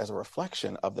and as a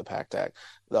reflection of the PACT Act,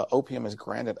 the OPM has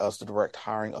granted us the direct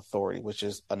hiring authority, which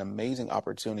is an amazing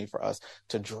opportunity for us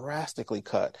to drastically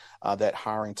cut that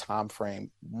hiring time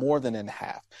frame more than in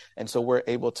half. And so we're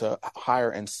able to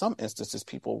hire, in some instances,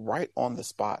 people right on the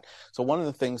spot. So one of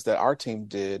the things that our team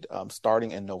did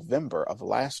starting in November of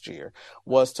last year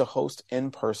was to host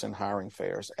in-person hiring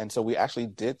fairs. And so we actually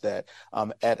did that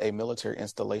at a military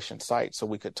installation site so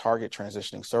we could target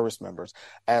transitioning service members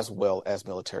as well as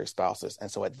military spouses.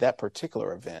 And so at that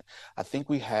particular event, I think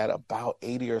we had about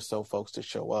 80 or so folks to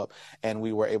show up, and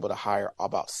we were able to hire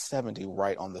about 70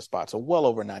 right on the spot. So well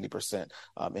over 90%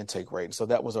 intake rate. And so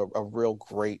that was a real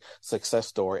great success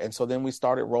story. And so then we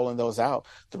started rolling those out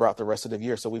throughout the rest of the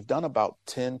year. So we've done about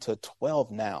 10 to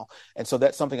 12 now. And so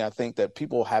that's something I think that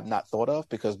people have not thought of,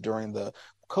 because during the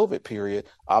COVID period,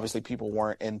 obviously people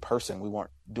weren't in person. We weren't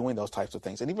doing those types of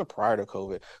things. And even prior to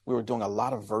COVID, we were doing a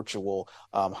lot of virtual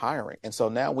hiring. And so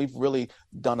now we've really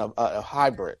done a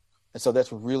hybrid. And so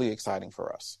that's really exciting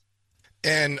for us.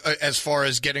 And as far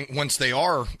as once they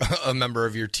are a member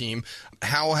of your team,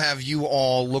 how have you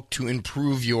all looked to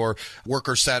improve your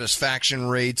worker satisfaction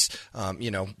rates?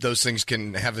 Those things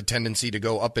can have a tendency to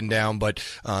go up and down, but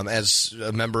as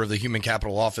a member of the Human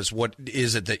Capital Office, what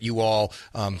is it that you all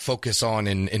focus on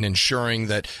in ensuring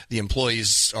that the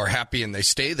employees are happy and they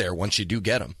stay there once you do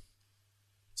get them?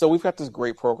 So we've got this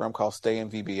great program called Stay in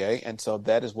VBA, and so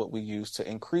that is what we use to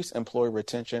increase employee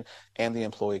retention and the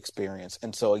employee experience.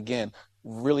 And so again,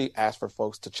 really ask for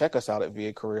folks to check us out at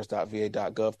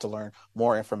vacareers.va.gov to learn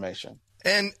more information.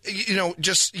 And,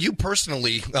 just you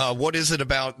personally, what is it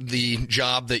about the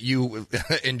job that you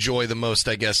enjoy the most,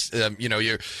 I guess?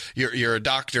 You're a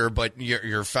doctor, but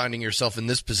you're finding yourself in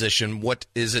this position. What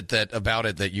is it about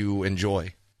it that you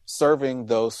enjoy? Serving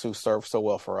those who serve so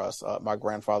well for us. My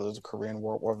grandfather is a Korean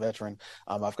World War veteran.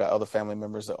 I've got other family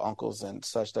members, uncles and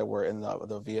such, that were in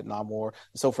the Vietnam War.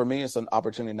 So for me, it's an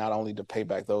opportunity not only to pay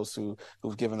back those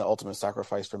who've given the ultimate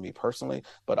sacrifice for me personally,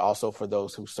 but also for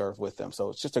those who serve with them. So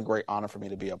it's just a great honor for me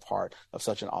to be a part of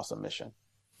such an awesome mission.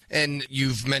 And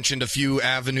you've mentioned a few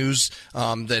avenues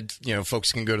that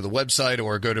folks can go to the website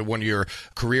or go to one of your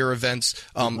career events.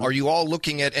 Are you all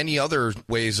looking at any other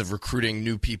ways of recruiting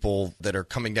new people that are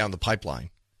coming down the pipeline?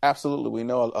 Absolutely. We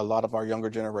know a lot of our younger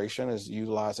generation is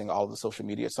utilizing all of the social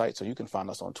media sites. So you can find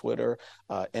us on Twitter,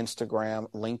 Instagram,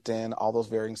 LinkedIn, all those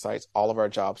varying sites. All of our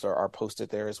jobs are posted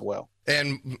there as well.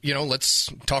 And, let's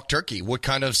talk turkey. What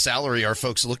kind of salary are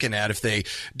folks looking at if they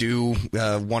do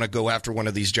want to go after one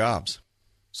of these jobs?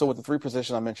 So with the three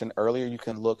positions I mentioned earlier, you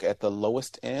can look at the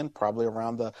lowest end, probably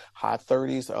around the high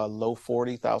 30s, low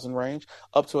 40,000 range,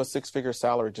 up to a six-figure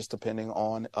salary, just depending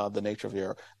on the nature of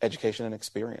your education and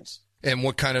experience. And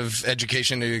what kind of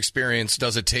education and experience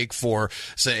does it take for,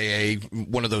 say,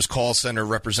 one of those call center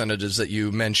representatives that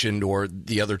you mentioned, or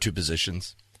the other two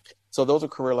positions? So those are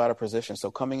career ladder positions.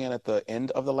 So coming in at the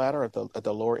end of the ladder, at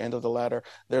the lower end of the ladder,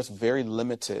 there's very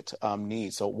limited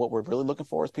needs. So what we're really looking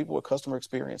for is people with customer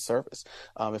experience service.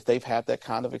 If they've had that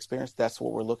kind of experience, that's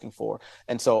what we're looking for.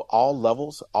 And so all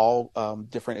levels, all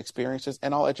different experiences,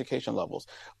 and all education levels,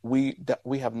 we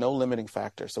have no limiting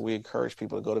factor. So we encourage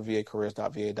people to go to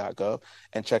vacareers.va.gov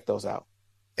and check those out.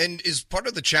 And is part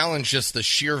of the challenge just the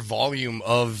sheer volume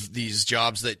of these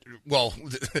jobs that,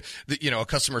 a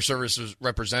customer services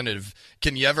representative,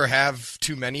 can you ever have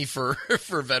too many for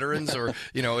veterans? Or,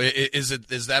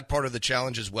 is that part of the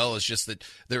challenge as well, as just that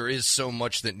there is so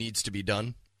much that needs to be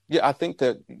done? Yeah, I think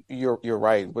that you're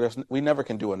right. We never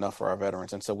can do enough for our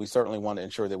veterans. And so we certainly want to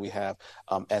ensure that we have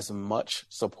as much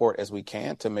support as we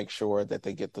can to make sure that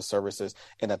they get the services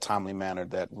in a timely manner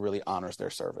that really honors their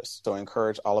service. So I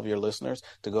encourage all of your listeners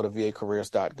to go to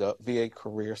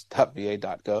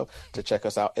vacareers.va.gov to check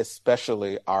us out,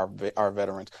 especially our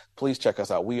veterans. Please check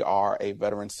us out. We are a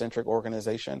veteran-centric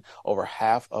organization. Over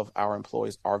half of our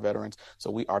employees are veterans.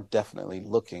 So we are definitely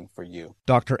looking for you.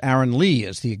 Dr. Aaron Lee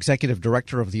is the executive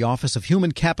director of the Office of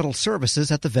Human Capital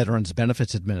Services at the Veterans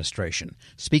Benefits Administration,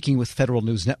 speaking with Federal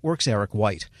News Network's Eric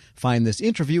White. Find this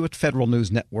interview at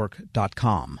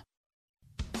federalnewsnetwork.com.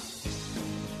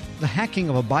 The hacking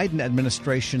of a Biden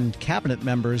administration cabinet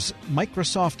member's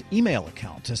Microsoft email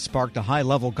account has sparked a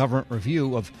high-level government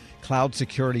review of cloud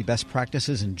security best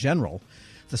practices in general.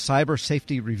 The Cyber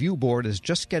Safety Review Board is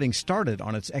just getting started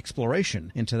on its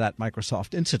exploration into that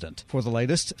Microsoft incident. For the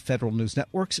latest, Federal News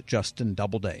Network's Justin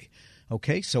Doubleday.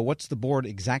 Okay, so what's the board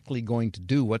exactly going to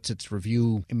do? What's its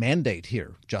review mandate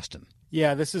here, Justin?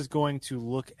 Yeah, this is going to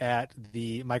look at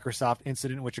the Microsoft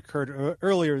incident, which occurred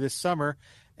earlier this summer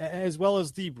as well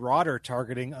as the broader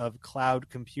targeting of cloud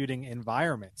computing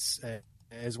environments,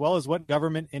 as well as what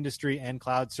government, industry, and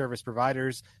cloud service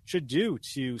providers should do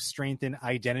to strengthen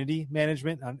identity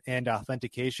management and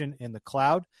authentication in the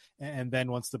cloud. And then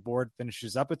once the board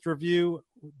finishes up its review,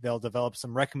 they'll develop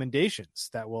some recommendations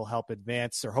that will help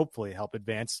advance, or hopefully help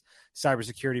advance,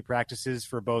 cybersecurity practices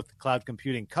for both cloud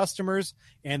computing customers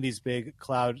and these big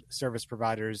cloud service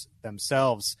providers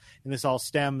themselves. And this all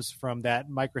stems from that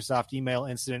Microsoft email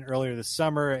incident earlier this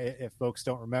summer. If folks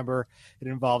don't remember, it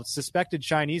involved suspected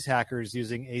Chinese hackers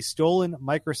using a stolen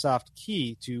Microsoft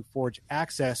key to forge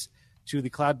access to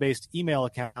the cloud-based email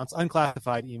accounts,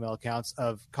 unclassified email accounts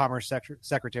of Commerce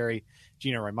Secretary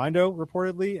Gina Raimondo,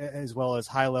 reportedly, as well as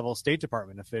high-level State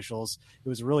Department officials. It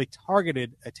was a really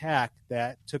targeted attack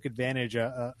that took advantage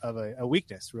of a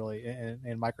weakness, really,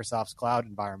 in Microsoft's cloud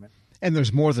environment. And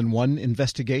there's more than one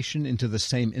investigation into the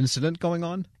same incident going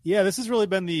on? Yeah, this has really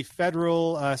been the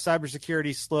federal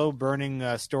cybersecurity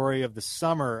slow-burning story of the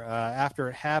summer. After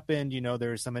it happened,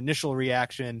 there was some initial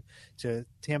reaction to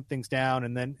tamp things down,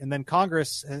 and then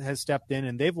Congress has stepped in,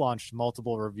 and they've launched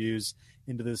multiple reviews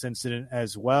into this incident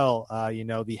as well.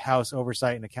 The House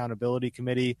Oversight and Accountability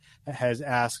Committee has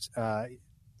asked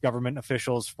government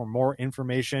officials for more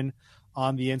information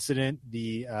on the incident.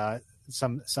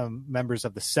 Some members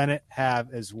of the Senate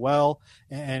have as well.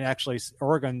 And actually,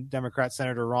 Oregon Democrat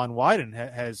Senator Ron Wyden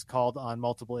has called on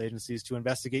multiple agencies to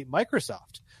investigate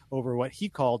Microsoft over what he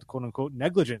called, quote unquote,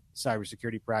 negligent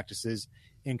cybersecurity practices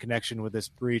in connection with this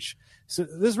breach. So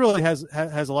this really has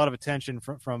a lot of attention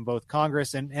from both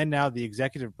Congress and now the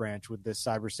executive branch with this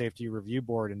Cyber Safety Review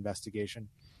Board investigation.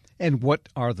 And what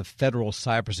are the federal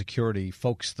cybersecurity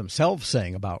folks themselves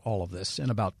saying about all of this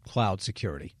and about cloud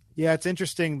security? Yeah, it's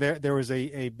interesting. There was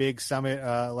a big summit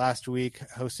last week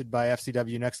hosted by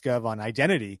FCW NextGov on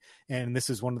identity. And this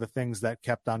is one of the things that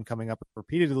kept on coming up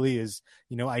repeatedly is,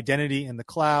 identity in the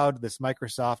cloud, this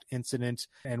Microsoft incident,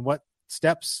 and what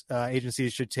steps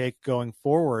agencies should take going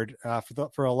forward.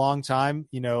 For a long time,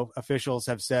 officials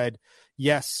have said,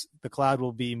 yes, the cloud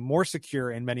will be more secure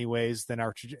in many ways than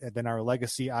our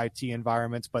legacy IT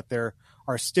environments, but there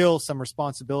are still some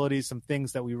responsibilities, some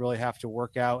things that we really have to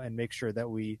work out and make sure that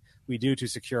we do to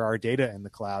secure our data in the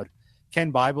cloud.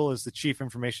 Ken Bible is the Chief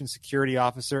Information Security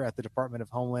Officer at the Department of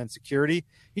Homeland Security.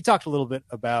 He talked a little bit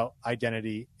about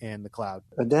identity in the cloud.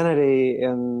 Identity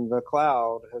in the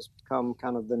cloud has become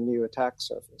kind of the new attack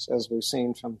surface, as we've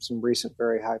seen from some recent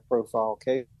very high-profile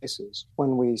cases.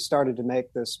 When we started to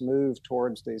make this move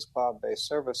towards these cloud-based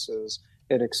services,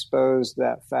 it exposed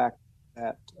that fact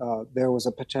that there was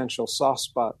a potential soft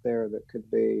spot there that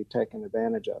could be taken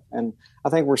advantage of. And I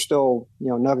think we're still,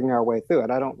 nugging our way through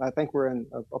it. I think we're in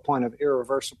a point of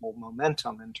irreversible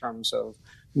momentum in terms of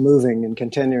moving and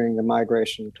continuing the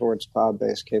migration towards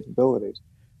cloud-based capabilities.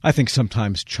 I think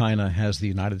sometimes China has the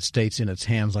United States in its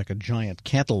hands like a giant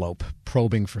cantaloupe,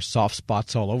 probing for soft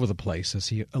spots all over the place, as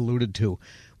he alluded to.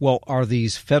 Well, are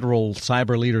these federal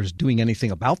cyber leaders doing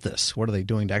anything about this? What are they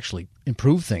doing to actually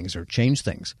improve things or change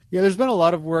things? Yeah, there's been a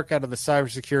lot of work out of the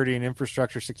Cybersecurity and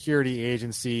Infrastructure Security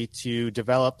Agency to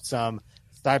develop some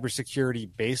cybersecurity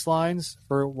baselines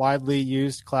for widely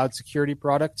used cloud security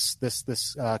products.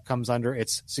 This comes under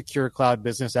its Secure Cloud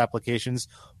Business Applications,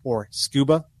 or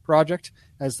SCUBA project,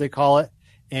 as they call it.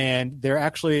 And they're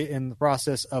actually in the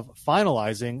process of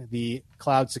finalizing the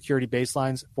cloud security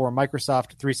baselines for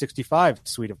Microsoft 365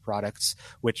 suite of products,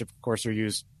 which, of course, are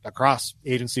used across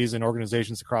agencies and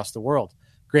organizations across the world.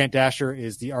 Grant Dasher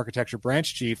is the architecture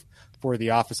branch chief for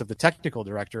the Office of the Technical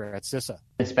Director at CISA.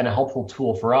 It's been a helpful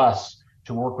tool for us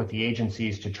to work with the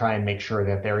agencies to try and make sure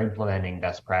that they're implementing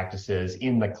best practices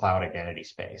in the cloud identity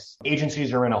space.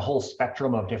 Agencies are in a whole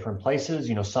spectrum of different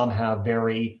places. Some have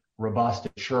very robust,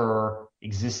 mature,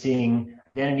 existing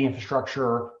identity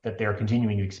infrastructure that they're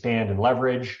continuing to expand and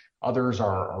leverage. Others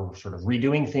are sort of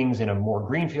redoing things in a more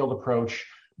greenfield approach.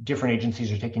 Different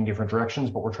agencies are taking different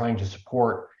directions, but we're trying to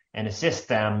support and assist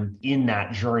them in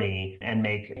that journey and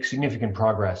make significant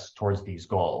progress towards these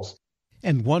goals.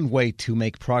 And one way to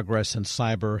make progress in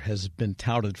cyber has been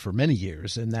touted for many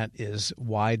years, and that is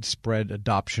widespread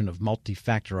adoption of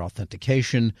multi-factor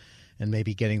authentication and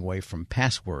maybe getting away from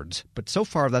passwords. But so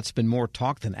far, that's been more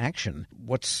talk than action.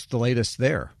 What's the latest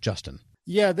there, Justin?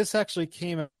 Yeah, this actually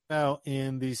came out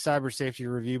in the Cyber Safety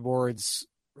Review Board's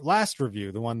last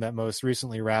review, the one that most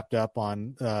recently wrapped up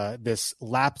on this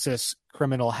Lapsus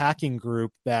criminal hacking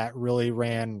group that really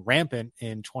ran rampant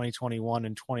in 2021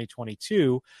 and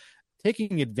 2022,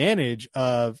 taking advantage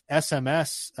of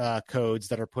SMS codes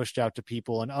that are pushed out to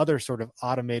people and other sort of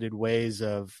automated ways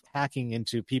of hacking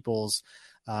into people's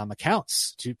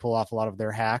accounts to pull off a lot of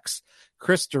their hacks.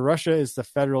 Chris DeRusha is the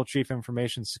Federal Chief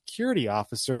Information Security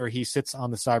Officer. He sits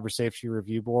on the Cyber Safety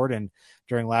Review Board, and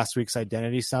during last week's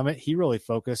Identity Summit, he really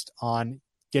focused on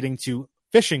getting to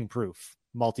phishing-proof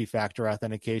multi-factor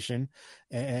authentication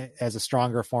as a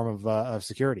stronger form of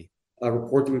security. A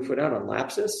report that we put out on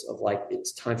Lapsus of like,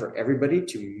 it's time for everybody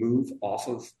to move off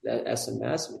of that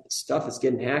SMS. I mean, stuff is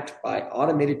getting hacked by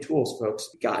automated tools, folks.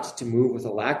 We got to move with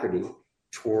alacrity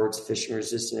towards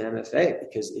phishing-resistant MFA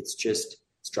because it's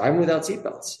driving without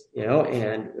seatbelts,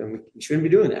 and we shouldn't be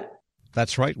doing that.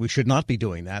 That's right. We should not be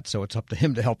doing that. So it's up to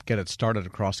him to help get it started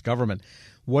across government.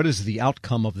 What is the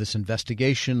outcome of this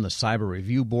investigation, the Cyber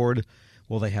Review Board?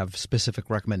 Will they have specific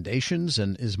recommendations,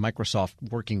 and is Microsoft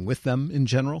working with them in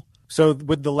general? So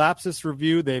with the Lapsus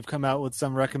review, they've come out with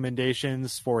some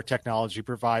recommendations for technology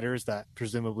providers that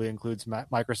presumably includes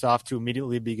Microsoft to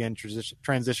immediately begin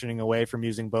transitioning away from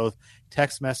using both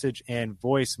text message and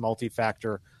voice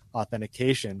multi-factor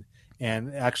authentication.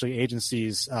 And actually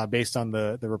agencies, based on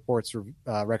the report's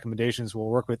recommendations, will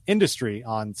work with industry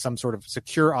on some sort of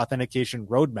secure authentication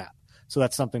roadmap. So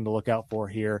that's something to look out for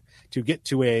here to get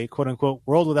to a quote-unquote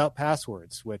world without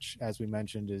passwords, which, as we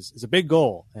mentioned, is a big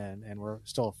goal, and we're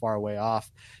still a far way off.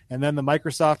 And then the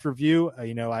Microsoft review,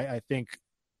 I think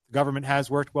government has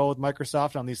worked well with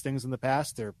Microsoft on these things in the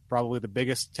past. They're probably the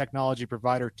biggest technology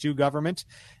provider to government,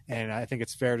 and I think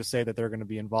it's fair to say that they're going to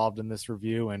be involved in this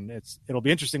review, and it'll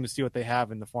be interesting to see what they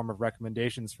have in the form of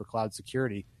recommendations for cloud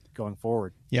security going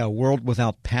forward. Yeah, a world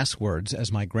without passwords, as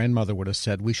my grandmother would have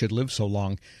said. We should live so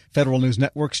long. Federal News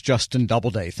Network's Justin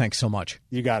Doubleday. Thanks so much.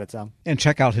 You got it, Tom. And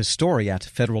check out his story at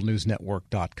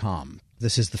federalnewsnetwork.com.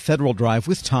 This is the Federal Drive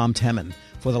with Tom Temin.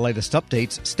 For the latest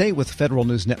updates, stay with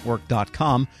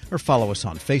federalnewsnetwork.com or follow us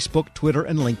on Facebook, Twitter,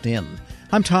 and LinkedIn.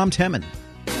 I'm Tom Temin.